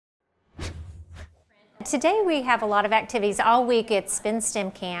Today we have a lot of activities. All week it's been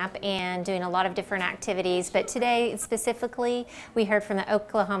STEM camp and doing a lot of different activities, but today specifically we heard from the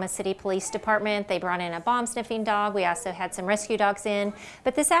Oklahoma City Police Department. They brought in a bomb sniffing dog. We also had some rescue dogs in,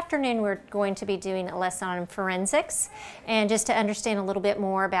 but this afternoon we're going to be doing a lesson on forensics and just to understand a little bit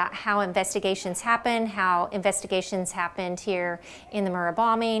more about how investigations happen, how investigations happened here in the Murrah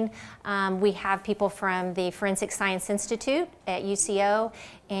bombing. We have people from the Forensic Science Institute at UCO,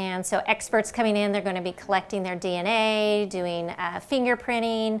 and so experts coming in. They're going to be collecting their DNA, doing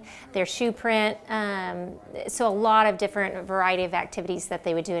fingerprinting, their shoe print, so a lot of different variety of activities that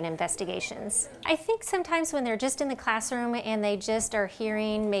they would do in investigations. I think sometimes when they're just in the classroom and they just are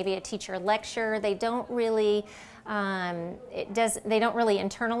hearing maybe a teacher lecture, they don't really they don't really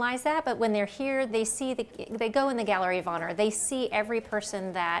internalize that, but when they're here, they see they go in the Gallery of Honor. They see every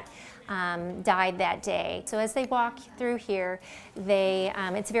person that died that day. So as they walk through here,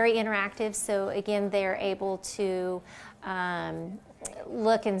 it's very interactive. So again, they're able to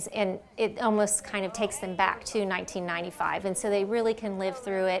look and it almost kind of takes them back to 1995, and so they really can live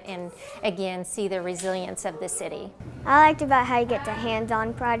through it and again see the resilience of the city. I liked about how you get to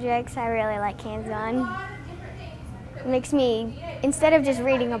hands-on projects. I really like hands-on. It makes me, instead of just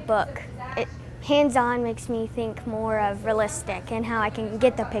reading a book, hands-on makes me think more of realistic and how I can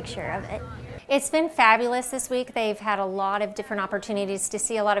get the picture of it. It's been fabulous this week. They've had a lot of different opportunities to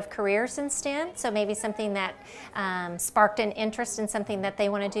see a lot of careers in STEM, so maybe something that sparked an interest in something that they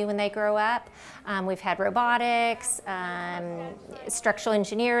want to do when they grow up. We've had robotics, structural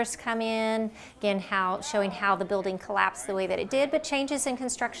engineers come in, again showing how the building collapsed the way that it did, but changes in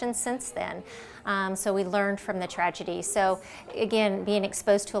construction since then. So we learned from the tragedy. So again, being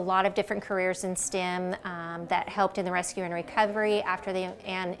exposed to a lot of different careers in STEM that helped in the rescue and recovery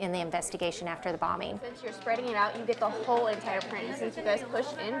and in the investigation after the bombing. Since you're spreading it out, you get the whole entire print. And since you guys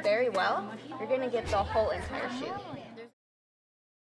pushed in very well, you're going to get the whole entire shoot.